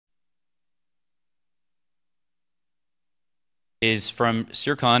is from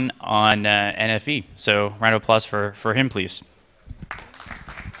Sirkan on NFV. So round of applause for him, please.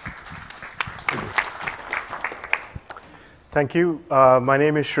 Thank you. My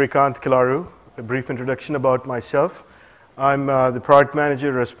name is Shrikant Kilaru. A brief introduction about myself. I'm the product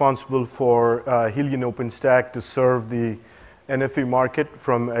manager responsible for Helion OpenStack to serve the NFV market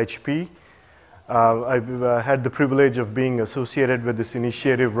from HP. I've had the privilege of being associated with this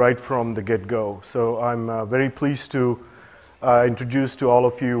initiative right from the get-go. So I'm very pleased to introduce to all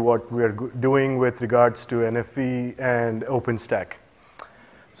of you what we are doing with regards to NFV and OpenStack.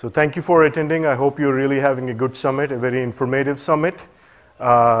 So thank you for attending. I hope you're really having a good summit, a very informative summit.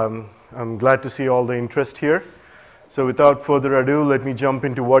 I'm glad to see all the interest here. So without further ado, let me jump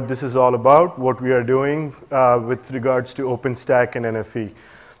into what this is all about, what we are doing with regards to OpenStack and NFV.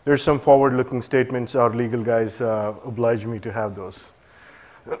 There's some forward-looking statements. Our legal guys oblige me to have those.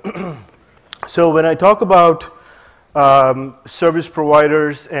 So when I talk about service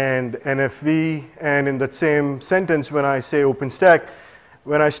providers and NFV, and in that same sentence when I say OpenStack,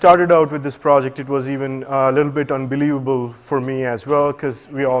 when I started out with this project, it was even a little bit unbelievable for me as well, because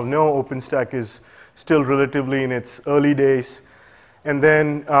we all know OpenStack is still relatively in its early days. And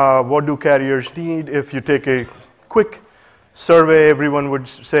then what do carriers need? If you take a quick survey, everyone would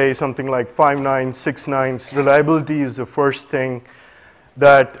say something like 5 nines, 6 nines. Reliability is the first thing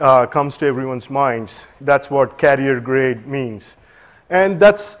that comes to everyone's minds. That's what carrier grade means. And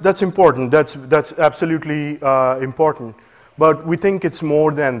that's important. That's absolutely important. But we think it's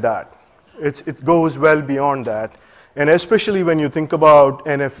more than that. It goes well beyond that. And especially when you think about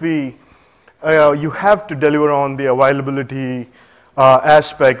NFV, you have to deliver on the availability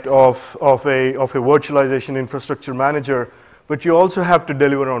aspect of a virtualization infrastructure manager, but you also have to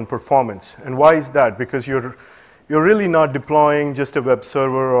deliver on performance. And why is that? Because you're really not deploying just a web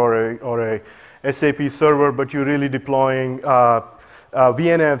server or a SAP server, but you're really deploying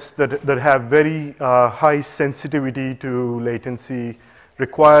VNFs that have very high sensitivity to latency,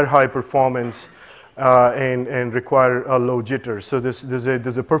 require high performance, and require a low jitter. So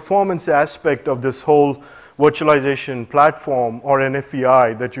there's a performance aspect of this whole virtualization platform, or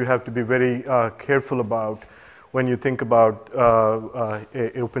NFVI, that you have to be very careful about when you think about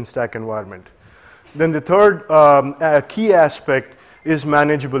an OpenStack environment. Then the third key aspect is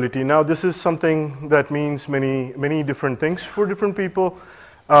manageability. Now, this is something that means many different things for different people.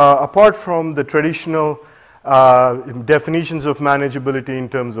 Apart from the traditional definitions of manageability in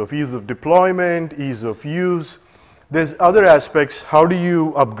terms of ease of deployment, ease of use, there's other aspects. How do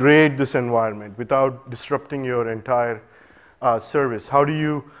you upgrade this environment without disrupting your entire service? How do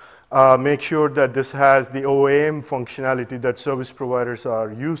you make sure that this has the OAM functionality that service providers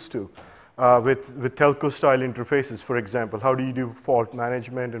are used to? With telco-style interfaces, for example, how do you do fault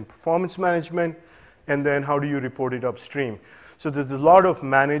management and performance management, and then how do you report it upstream? So there's a lot of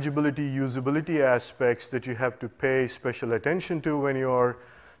manageability, usability aspects that you have to pay special attention to when you're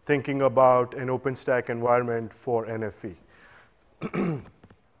thinking about an OpenStack environment for NFV.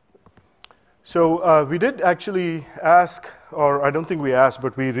 So we did actually ask, or I don't think we asked,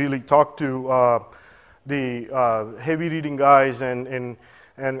 but we really talked to the heavy reading guys and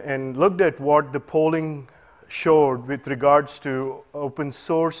looked at what the polling showed with regards to open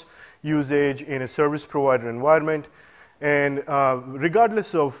source usage in a service provider environment. And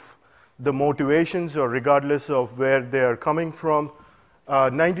regardless of the motivations or regardless of where they are coming from,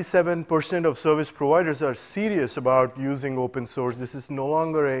 97% of service providers are serious about using open source. This is no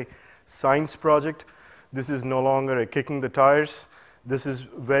longer a science project. This is no longer a kicking the tires. This is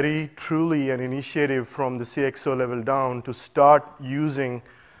very truly an initiative from the CXO level down to start using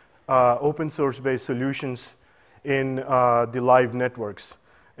open source based solutions in the live networks.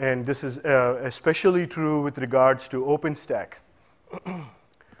 And this is especially true with regards to OpenStack.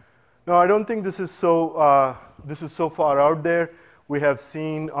 Now, I don't think this is so far out there. We have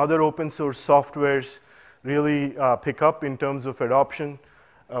seen other open source softwares really pick up in terms of adoption,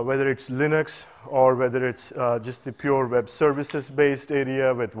 whether it's Linux or whether it's just the pure web services based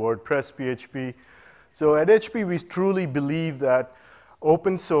area with WordPress, PHP. So at HP, we truly believe that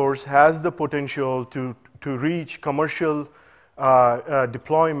open source has the potential to reach commercial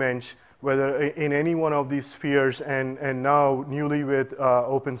deployments, whether in any one of these spheres, and now newly with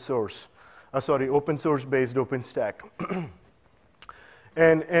open source based OpenStack.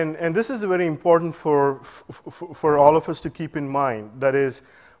 And this is very important for all of us to keep in mind. That is,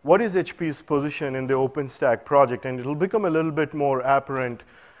 what is HP's position in the OpenStack project? And it'll become a little bit more apparent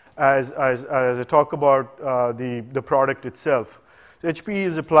as I talk about the product itself. So HP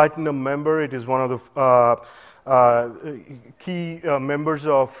is a platinum member. It is one of the key members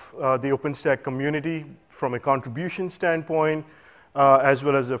of the OpenStack community from a contribution standpoint, as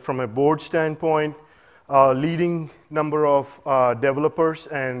well as from a board standpoint, leading number of developers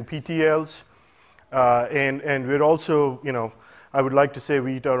and PTLs, and we're also, I would like to say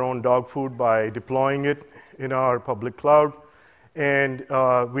we eat our own dog food by deploying it in our public cloud. And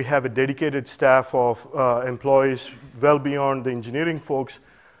we have a dedicated staff of employees well beyond the engineering folks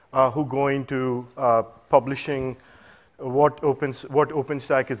who go into publishing what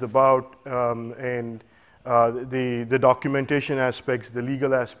OpenStack is about, and the documentation aspects, the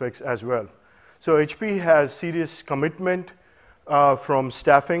legal aspects as well. So HP has serious commitment from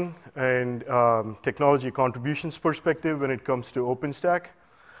staffing and technology contributions perspective when it comes to OpenStack.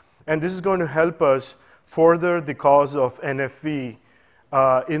 And this is going to help us further the cause of NFV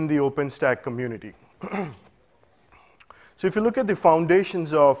in the OpenStack community. So if you look at the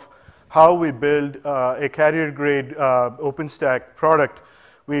foundations of how we build a carrier-grade OpenStack product,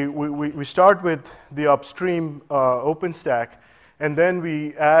 we start with the upstream OpenStack, and then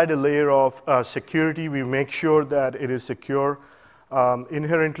we add a layer of security. We make sure that it is secure.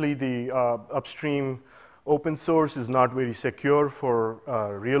 Inherently, the upstream open source is not very secure for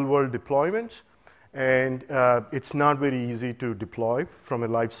real-world deployments. And it's not very easy to deploy from a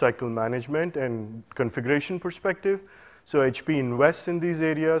lifecycle management and configuration perspective. So HP invests in these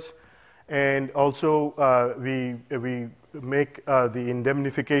areas. And also, we make the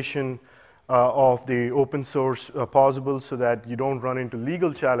indemnification of the open source possible so that you don't run into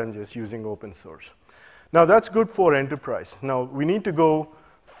legal challenges using open source. Now, that's good for enterprise. Now, we need to go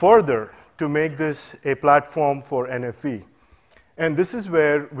further to make this a platform for NFV. And this is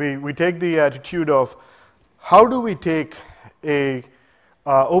where we take the attitude of how do we take a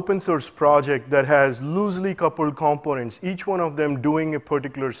open source project that has loosely coupled components, each one of them doing a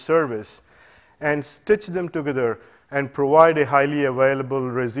particular service, and stitch them together and provide a highly available,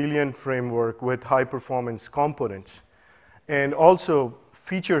 resilient framework with high performance components. And also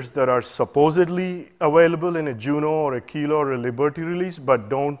features that are supposedly available in a Juno or a Kilo or a Liberty release but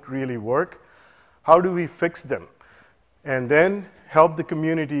don't really work. How do we fix them? And then help the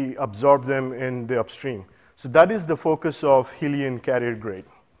community absorb them in the upstream. So that is the focus of Helion Carrier Grade.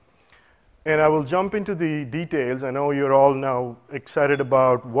 And I will jump into the details. I know you're all now excited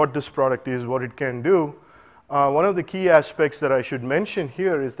about what this product is, what it can do. One of the key aspects that I should mention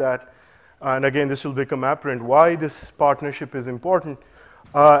here is that, and again, this will become apparent, why this partnership is important.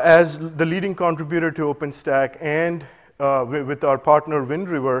 As the leading contributor to OpenStack and with our partner Wind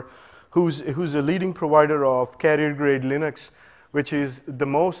River, who's a leading provider of carrier-grade Linux, which is the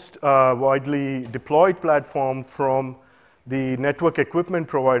most widely deployed platform from the network equipment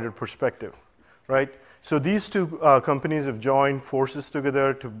provider perspective, right? So these two companies have joined forces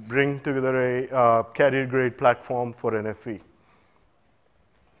together to bring together a carrier-grade platform for NFV.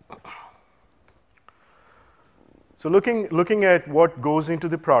 So looking at what goes into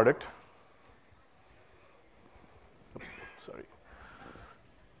the product,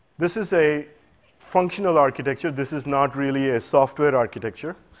 this is a functional architecture. This is not really a software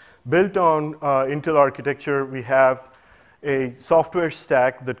architecture. Built on Intel architecture, we have a software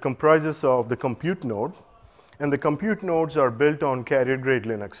stack that comprises of the compute node, and the compute nodes are built on carrier-grade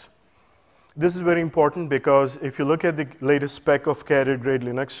Linux. This is very important because if you look at the latest spec of carrier-grade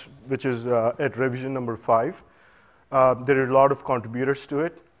Linux, which is at revision number 5, there are a lot of contributors to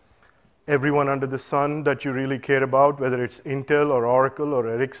it. Everyone under the sun that you really care about, whether it's Intel or Oracle or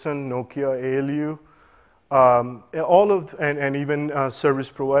Ericsson, Nokia, ALU, all of, and even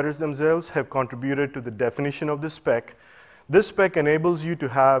service providers themselves have contributed to the definition of the spec. This spec enables you to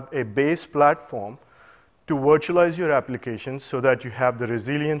have a base platform to virtualize your applications so that you have the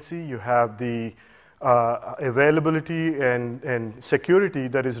resiliency, you have the availability and security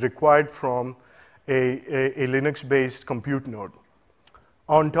that is required from a Linux-based compute node.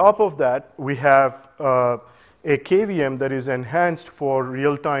 On top of that, we have a KVM that is enhanced for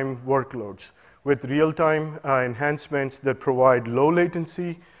real-time workloads with real-time enhancements that provide low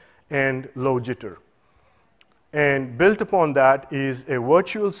latency and low jitter. And built upon that is a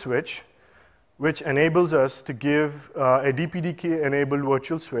virtual switch, which enables us to give a DPDK-enabled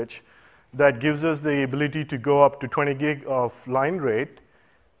virtual switch that gives us the ability to go up to 20 gig of line rate,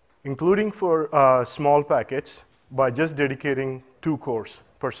 including for small packets, by just dedicating 2 cores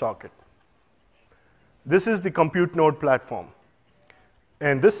per socket. This is the compute node platform.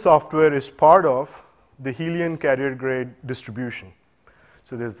 And this software is part of the Helion carrier grade distribution.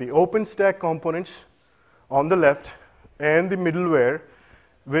 So there's the OpenStack components on the left and the middleware,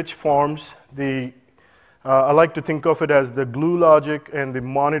 which forms the, I like to think of it as the glue logic and the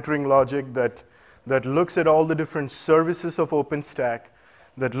monitoring logic that that looks at all the different services of OpenStack,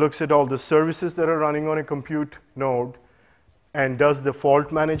 that looks at all the services that are running on a compute node, and does the fault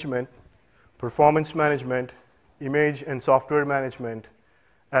management, performance management, image and software management,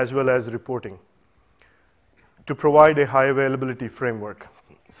 as well as reporting, to provide a high availability framework.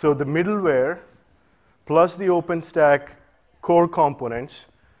 So the middleware plus the OpenStack core components,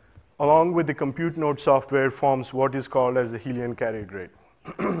 along with the compute node software, forms what is called as the Helium carrier grade.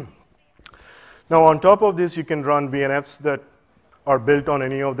 Now, on top of this, you can run VNFs that are built on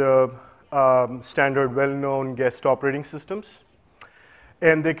any of the standard well-known guest operating systems.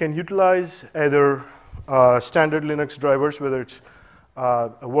 And they can utilize either standard Linux drivers, whether it's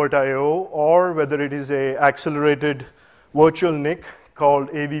Vert.io, or whether it is a accelerated virtual NIC called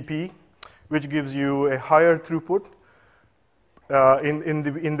AVP, which gives you a higher throughput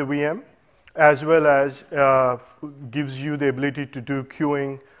in the VM, as well as gives you the ability to do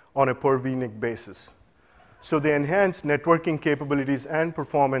queuing on a per VNIC basis. So the enhanced networking capabilities and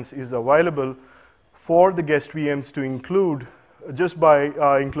performance is available for the guest VMs to include just by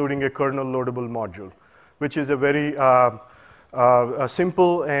including a kernel loadable module, which is a very a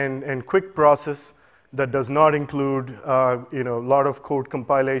simple and quick process that does not include a lot of code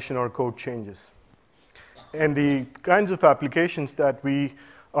compilation or code changes. And the kinds of applications that we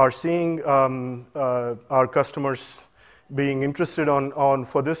are seeing our customers being interested on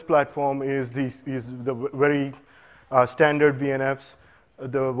for this platform is the very standard VNFs,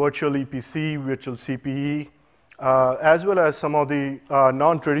 the virtual EPC, virtual CPE, as well as some of the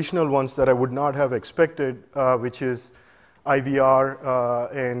non-traditional ones that I would not have expected, which is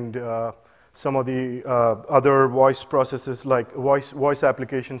IVR and some of the other voice processes like voice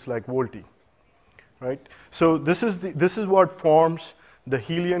applications like Volti, right? So this is what forms the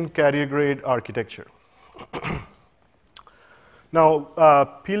Helium carrier grade architecture. Now,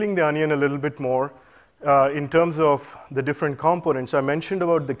 peeling the onion a little bit more, in terms of the different components, I mentioned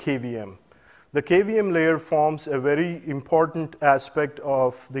about the KVM. The KVM layer forms a very important aspect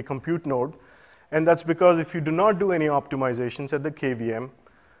of the compute node, and that's because if you do not do any optimizations at the KVM,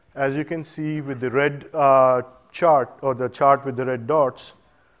 as you can see with the red chart, or the chart with the red dots,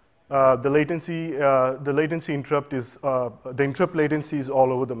 the latency interrupt is, the interrupt latency is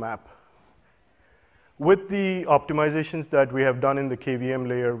all over the map. With the optimizations that we have done in the KVM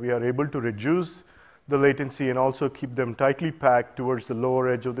layer, we are able to reduce the latency and also keep them tightly packed towards the lower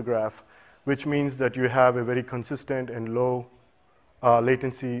edge of the graph, which means that you have a very consistent and low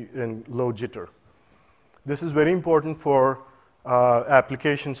latency and low jitter. This is very important for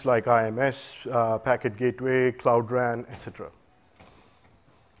applications like IMS, Packet Gateway, Cloud RAN, etc.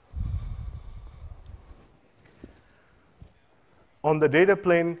 On the data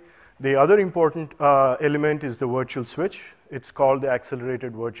plane, the other important element is the virtual switch. It's called the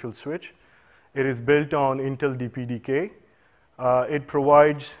accelerated virtual switch. It is built on Intel DPDK. It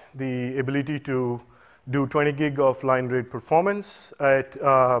provides the ability to do 20 gig of line rate performance at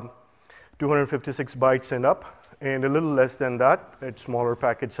 256 bytes and up, and a little less than that at smaller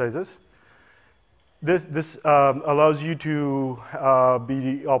packet sizes. This allows you to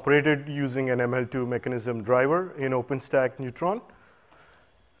be operated using an ML2 mechanism driver in OpenStack Neutron.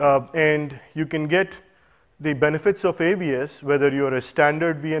 And you can get the benefits of AVS, whether you're a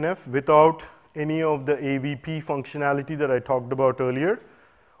standard VNF without any of the AVP functionality that I talked about earlier,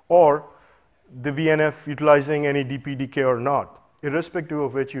 or the VNF utilizing any DPDK or not, irrespective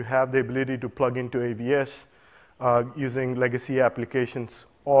of which you have the ability to plug into AVS using legacy applications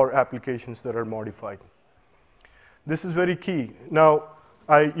or applications that are modified. This is very key. Now,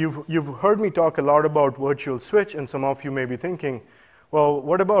 you've heard me talk a lot about virtual switch, and some of you may be thinking, well,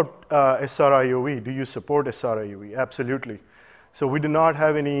 what about SRIOE? Do you support SRIOE? Absolutely. So we do not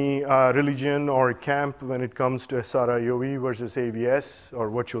have any religion or camp when it comes to SRIOE versus AVS or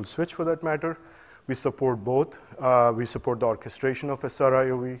virtual switch for that matter. We support both. We support the orchestration of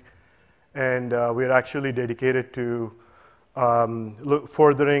SRIOE, and we're actually dedicated to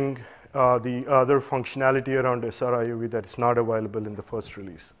furthering the other functionality around SRIOE that is not available in the first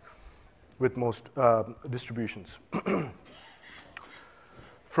release with most distributions.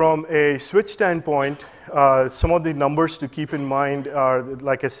 From a switch standpoint, some of the numbers to keep in mind are,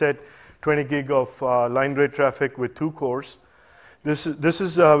 like I said, 20 gig of line rate traffic with 2 cores. This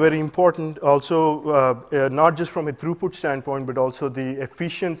is very important also, not just from a throughput standpoint, but also the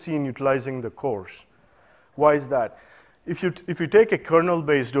efficiency in utilizing the cores. Why is that? If you take a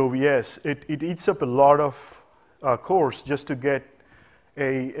kernel-based OVS, it eats up a lot of cores just to get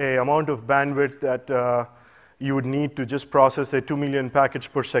a amount of bandwidth that you would need to just process a 2 million packets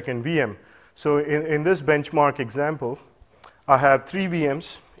per second VM. So in this benchmark example, I have 3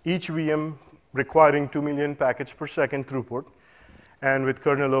 VMs. Each VM requiring 2 million packets per second throughput. And with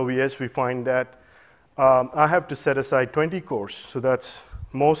kernel OVS, we find that I have to set aside 20 cores. So that's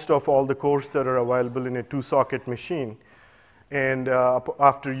most of all the cores that are available in a 2-socket machine. And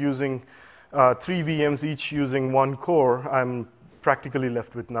after using 3 VMs, each using 1 core, I'm practically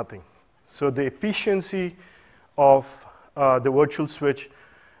left with nothing. So the efficiency of the virtual switch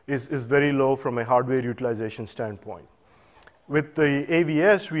is very low from a hardware utilization standpoint. With the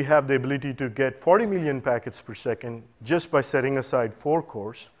AVS, we have the ability to get 40 million packets per second just by setting aside 4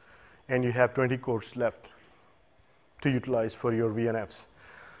 cores, and you have 20 cores left to utilize for your VNFs.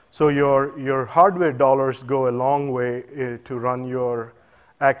 So your hardware dollars go a long way to run your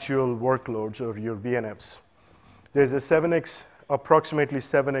actual workloads or your VNFs. There's a approximately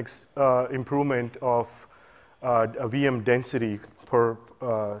 7x improvement of a VM density per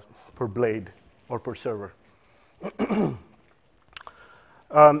blade or per server.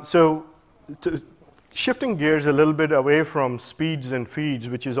 Shifting gears a little bit away from speeds and feeds,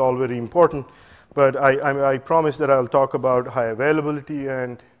 which is all very important, but I promise that I'll talk about high availability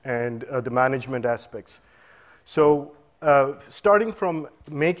and the management aspects. So starting from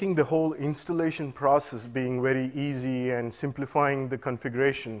making the whole installation process being very easy and simplifying the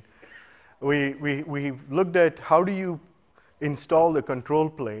configuration, we've looked at how do you install the control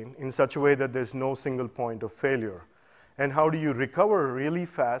plane in such a way that there's no single point of failure. And how do you recover really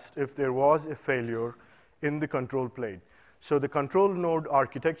fast if there was a failure in the control plane? So the control node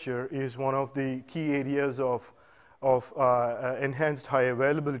architecture is one of the key areas of enhanced high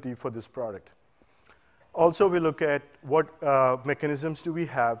availability for this product. Also, we look at what mechanisms do we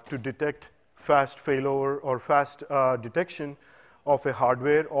have to detect fast failover or fast detection of a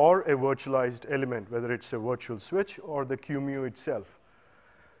hardware or a virtualized element, whether it's a virtual switch or the QEMU itself.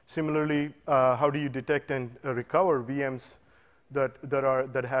 Similarly, how do you detect and recover VMs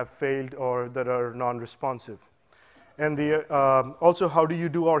that have failed or that are non-responsive? And also, how do you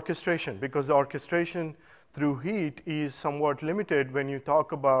do orchestration? Because the orchestration through heat is somewhat limited when you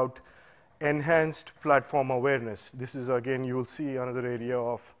talk about enhanced platform awareness. This is, again, you will see another area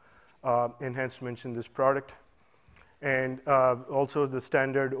of enhancements in this product. And also the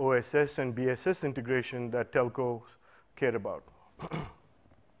standard OSS and BSS integration that telcos care about.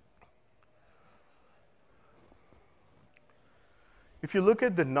 If you look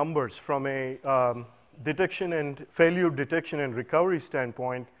at the numbers from a failure detection and recovery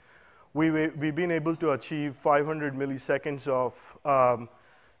standpoint, we've been able to achieve 500 milliseconds of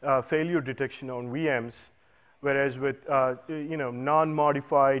failure detection on VMs, whereas with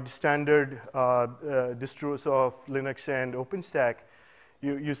non-modified standard distros of Linux and OpenStack,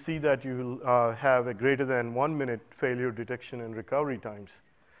 you see that you will have a greater than 1 minute failure detection and recovery times.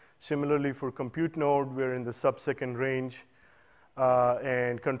 Similarly, for compute node, we're in the sub-second range.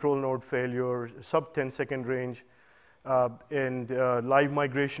 And control node failure, sub-10-second range. Live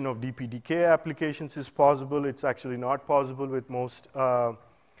migration of DPDK applications is possible. It's actually not possible with most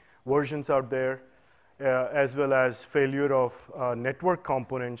versions out there, as well as failure of network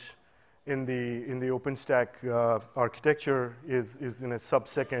components in the OpenStack architecture is in a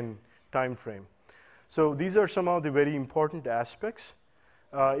sub-second time frame. So these are some of the very important aspects.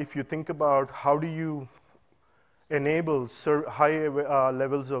 If you think about how do you enable high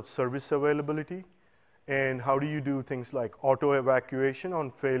levels of service availability, and how do you do things like auto evacuation on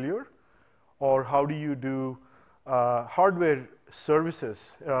failure, or how do you do hardware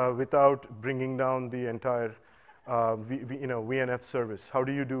services without bringing down the entire VNF service? How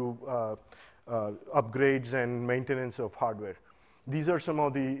do you do upgrades and maintenance of hardware? These are some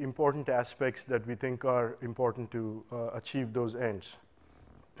of the important aspects that we think are important to achieve those ends.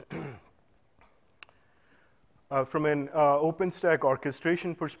 From an OpenStack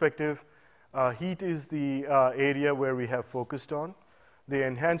orchestration perspective, heat is the area where we have focused on. The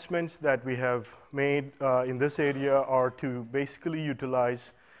enhancements that we have made in this area are to basically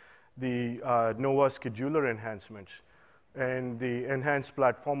utilize the NOVA scheduler enhancements and the enhanced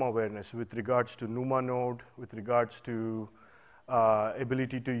platform awareness with regards to NUMA node, with regards to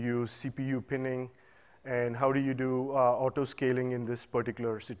ability to use CPU pinning, and how do you do auto scaling in this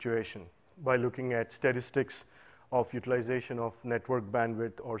particular situation by looking at statistics of utilization of network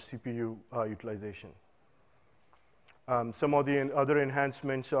bandwidth or CPU utilization. Some of the other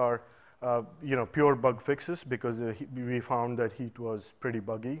enhancements are pure bug fixes, because we found that heat was pretty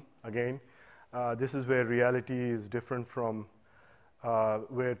buggy. Again, this is where reality is different from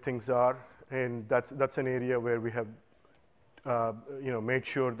where things are, and that's an area where we have made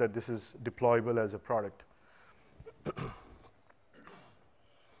sure that this is deployable as a product.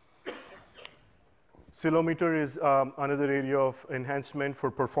 Ceilometer is another area of enhancement for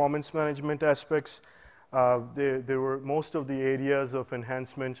performance management aspects. Most of the areas of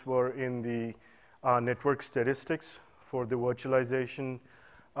enhancements were in the network statistics for the virtualization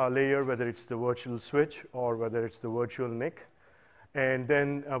layer, whether it's the virtual switch or whether it's the virtual NIC. And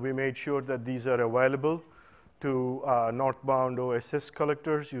then we made sure that these are available to northbound OSS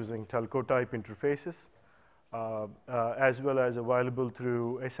collectors using telco type interfaces, as well as available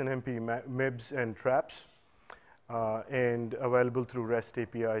through SNMP MIBs and traps, and available through REST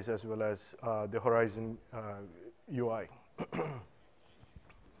APIs as well as the Horizon UI.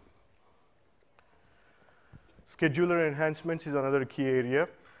 Scheduler enhancements is another key area.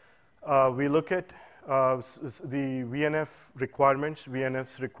 We look at the VNF requirements.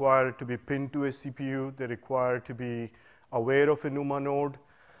 VNFs require to be pinned to a CPU. They require to be aware of a NUMA node.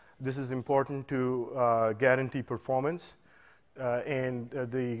 This is important to guarantee performance. And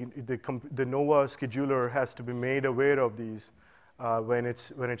the NOVA scheduler has to be made aware of these when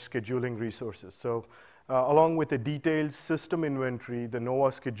it's scheduling resources. So along with a detailed system inventory, the NOVA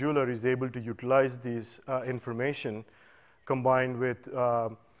scheduler is able to utilize these information combined with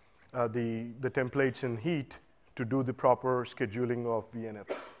the templates in heat to do the proper scheduling of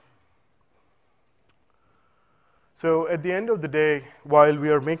VNFs. So at the end of the day, while we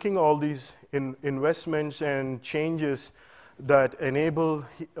are making all these investments and changes that enable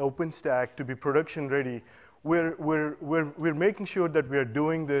OpenStack to be production ready, we're making sure that we are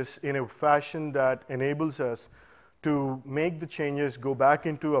doing this in a fashion that enables us to make the changes, go back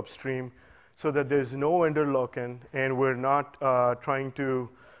into upstream, so that there's no vendor lock-in, and we're not trying to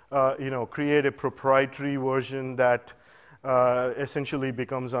create a proprietary version that essentially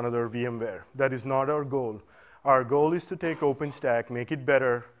becomes another VMware. That is not our goal. Our goal is to take OpenStack, make it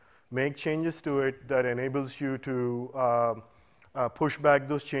better, make changes to it that enables you to push back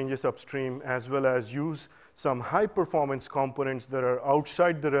those changes upstream, as well as use some high-performance components that are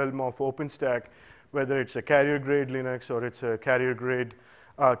outside the realm of OpenStack, whether it's a carrier-grade Linux or it's a carrier-grade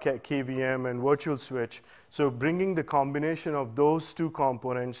KVM and virtual switch. So bringing the combination of those two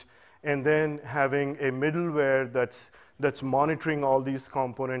components and then having a middleware that's monitoring all these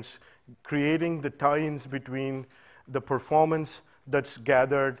components, creating the tie-ins between the performance that's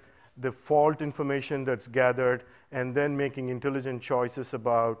gathered, the fault information that's gathered, and then making intelligent choices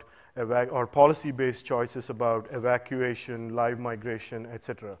about or policy-based choices about evacuation, live migration, et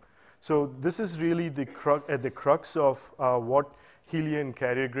cetera. So this is really the crux of what Helion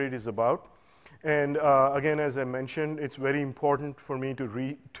carrier grade is about. And again, as I mentioned, it's very important for me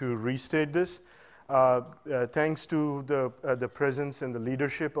to restate this. Thanks to the presence and the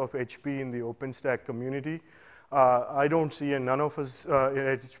leadership of HP in the OpenStack community, I don't see, and none of us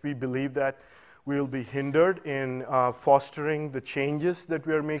at HP believe that we'll be hindered in fostering the changes that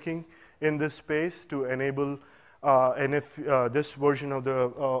we are making in this space to enable this version of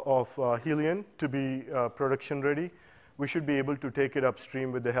Helion to be production ready. We should be able to take it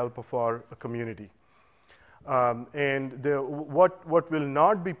upstream with the help of our community. And what will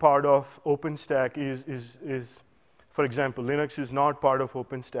not be part of OpenStack is, for example, Linux is not part of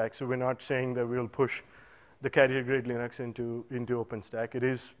OpenStack, so we're not saying that we'll push the carrier-grade Linux into OpenStack. It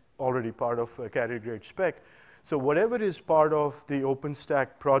is already part of a carrier-grade spec. So whatever is part of the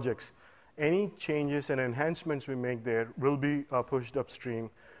OpenStack projects, any changes and enhancements we make there will be pushed upstream.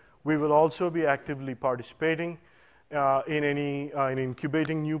 We will also be actively participating in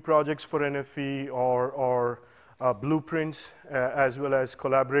incubating new projects for NFV or blueprints, as well as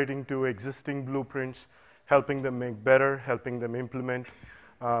collaborating to existing blueprints, helping them make better, helping them implement,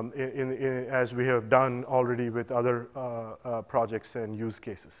 as we have done already with other projects and use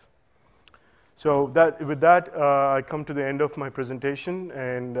cases. So with that, I come to the end of my presentation,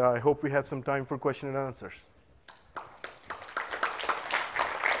 and I hope we have some time for question and answers.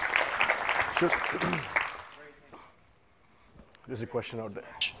 Sure. There's a question out there.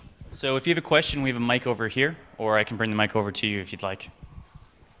 So if you have a question, we have a mic over here, or I can bring the mic over to you if you'd like.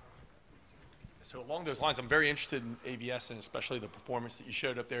 So along those lines, I'm very interested in AVS and especially the performance that you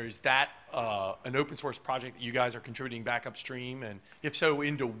showed up there. Is that an open source project that you guys are contributing back upstream? And if so,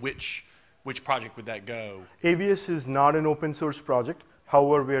 into which project would that go? AVS is not an open source project.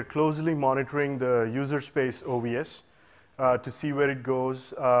 However, we are closely monitoring the user space OVS to see where it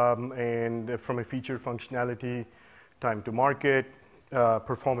goes, and from a feature functionality, time to market,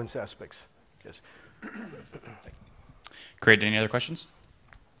 performance aspects. Yes. Great. Any other questions?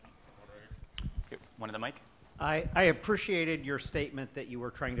 Okay, one of the mic. I appreciated your statement that you were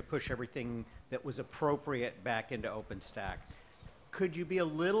trying to push everything that was appropriate back into OpenStack. Could you be a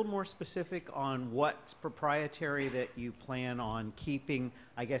little more specific on what's proprietary that you plan on keeping?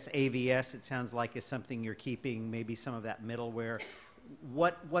 I guess AVS, it sounds like, is something you're keeping, maybe some of that middleware.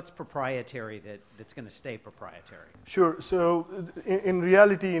 What's proprietary that's going to stay proprietary? Sure. So in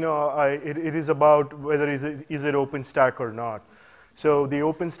reality, it is about whether is it OpenStack or not. So the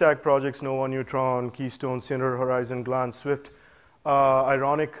OpenStack projects, Nova, Neutron, Keystone, Cinder, Horizon, Glance, Swift,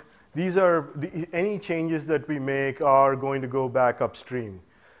 Ironic, these are any changes that we make are going to go back upstream.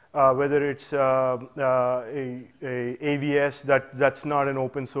 Whether it's a AVS, that's not an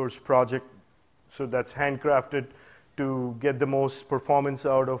open source project, so that's handcrafted to get the most performance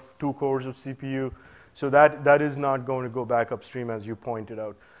out of 2 cores of CPU. So that is not going to go back upstream, as you pointed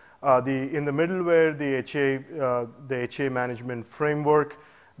out. In the middleware, the HA management framework,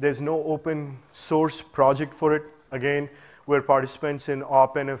 there's no open source project for it. Again, we're participants in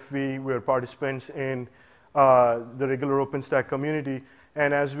OpenNFV, we're participants in the regular OpenStack community.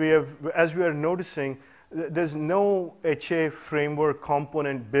 And as we are noticing, there's no HA framework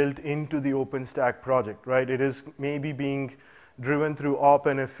component built into the OpenStack project, right? It is maybe being driven through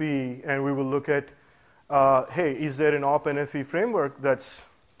OpenNFV, and we will look at, hey, is there an OpenNFV framework that's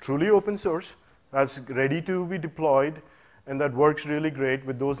truly open source, that's ready to be deployed, and that works really great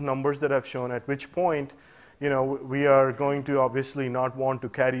with those numbers that I've shown, at which point, we are going to obviously not want to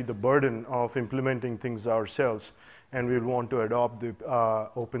carry the burden of implementing things ourselves, and we'll want to adopt the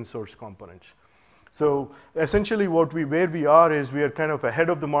open source components. So essentially where we are is we are kind of ahead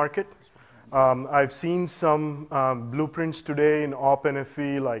of the market. I've seen some blueprints today in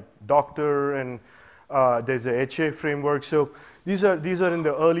OpenNFV, like Doctor, and there's a HA framework. So these are in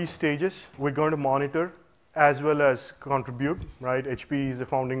the early stages. We're going to monitor as well as contribute, right? HP is a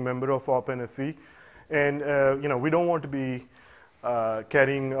founding member of OpenNFV. And we don't want to be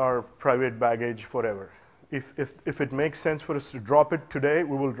carrying our private baggage forever. If it makes sense for us to drop it today,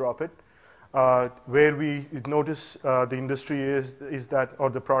 we will drop it. Where we notice the industry is that, or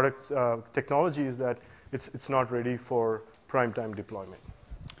the product technology is that it's not ready for prime time deployment.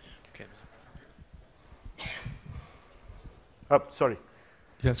 Okay. Sorry.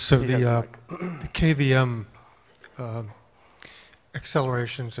 Yes. So the KVM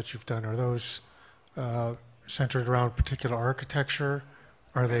accelerations that you've done, are those centered around particular architecture?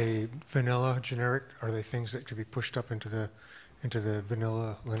 Are they vanilla, generic? Are they things that could be pushed up into the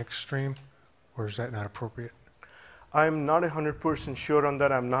vanilla Linux stream, or is that not appropriate? I'm not 100% sure on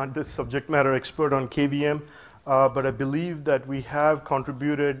that. I'm not the subject matter expert on KVM, but I believe that we have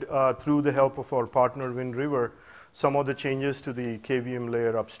contributed through the help of our partner Wind River some of the changes to the KVM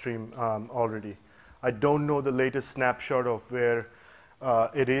layer upstream already. I don't know the latest snapshot of where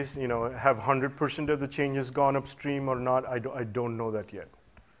it is. Have 100% of the changes gone upstream or not? I don't know that yet.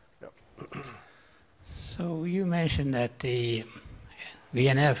 Yeah. So you mentioned that the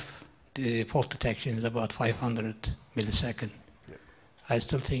VNF, the fault detection is about 500 milliseconds. Yeah. I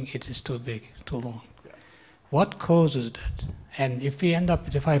still think it is too big, too long. Yeah. What causes that? And if we end up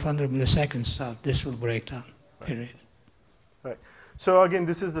with the 500 milliseconds, this will break down, period. Right. So again,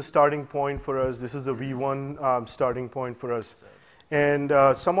 this is the starting point for us. This is the V1 starting point for us. And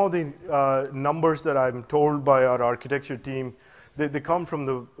some of the numbers that I'm told by our architecture team, they come from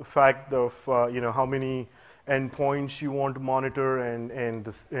the fact of how many endpoints you want to monitor and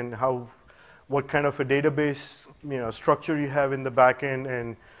what kind of a database structure you have in the back end,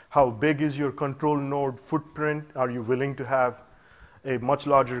 and how big is your control node footprint. Are you willing to have a much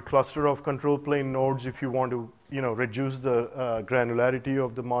larger cluster of control plane nodes if you want to reduce the granularity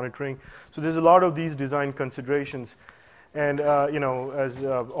of the monitoring? So there's a lot of these design considerations. And as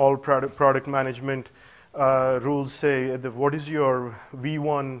all product management rules say, what is your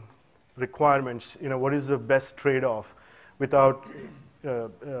V1 requirements? What is the best trade-off without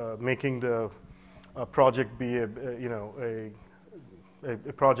making the project be a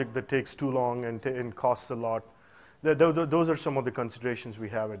project that takes too long and costs a lot? Those are some of the considerations we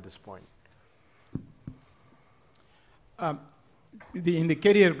have at this point. In the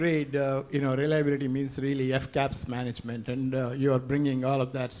carrier grade, reliability means really FCAPS management, and you are bringing all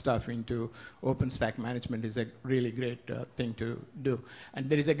of that stuff into OpenStack management is a really great thing to do. And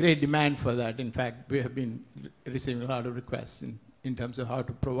there is a great demand for that. In fact, we have been receiving a lot of requests in terms of how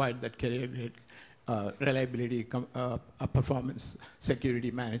to provide that carrier grade reliability, performance,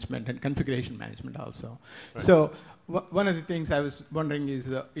 security management, and configuration management also. Right. So one of the things I was wondering is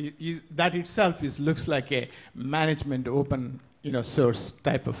that itself looks like a management open source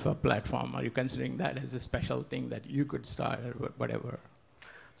type of platform. Are you considering that as a special thing that you could start or whatever?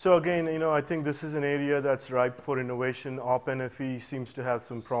 So again, I think this is an area that's ripe for innovation. OpenNFV seems to have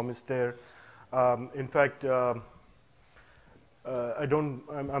some promise there. In fact,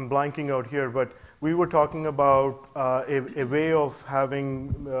 I'm blanking out here, but we were talking about a way of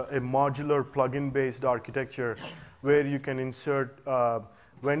having a modular plugin-based architecture where you can insert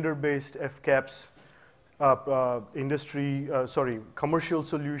vendor-based FCAPS, commercial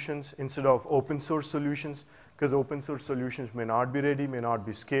solutions instead of open source solutions, because open source solutions may not be ready, may not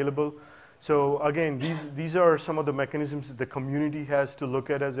be scalable. So again, these are some of the mechanisms that the community has to look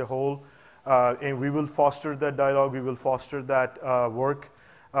at as a whole, and we will foster that dialogue, we will foster that work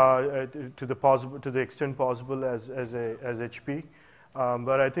to the extent possible as HP.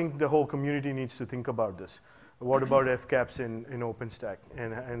 But I think the whole community needs to think about this. What about FCAPS in OpenStack,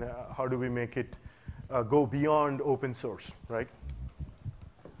 and how do we make it go beyond open source, right?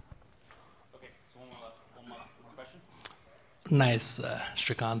 Okay, so one more question. Nice,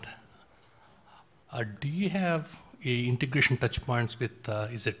 Shrikant. Do you have integration touch points with,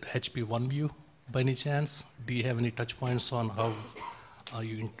 is it HP OneView by any chance? Do you have any touch points on how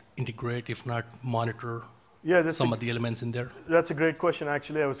you integrate, if not monitor some of the elements in there? That's a great question.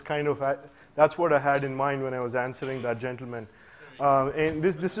 Actually, I was that's what I had in mind when I was answering that gentleman. And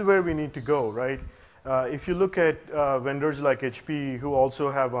this is where we need to go, right? If you look at vendors like HP, who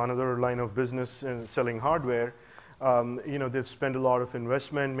also have another line of business in selling hardware, they've spent a lot of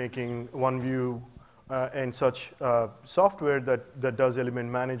investment making OneView and such software that does element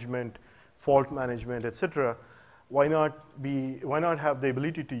management, fault management, etc. Why not have the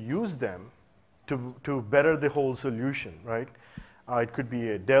ability to use them to better the whole solution, right? It could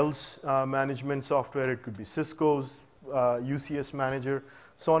be a Dell's management software, it could be Cisco's UCS manager,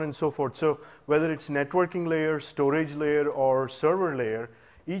 so on and so forth. So whether it's networking layer, storage layer, or server layer,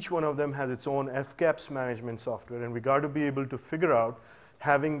 each one of them has its own FCAPS management software, and we got to be able to figure out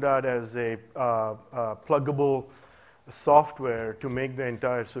having that as a pluggable software to make the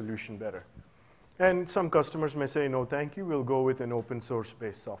entire solution better. And some customers may say, no, thank you, we'll go with an open source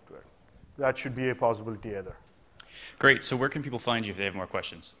based software. That should be a possibility either. Great, so where can people find you if they have more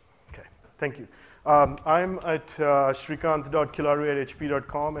questions? Okay, thank you. I'm at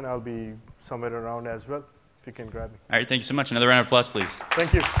shrikant.kilaru@hp.com, and I'll be somewhere around as well, if you can grab me. All right, thank you so much. Another round of applause, please.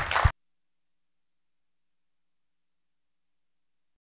 Thank you.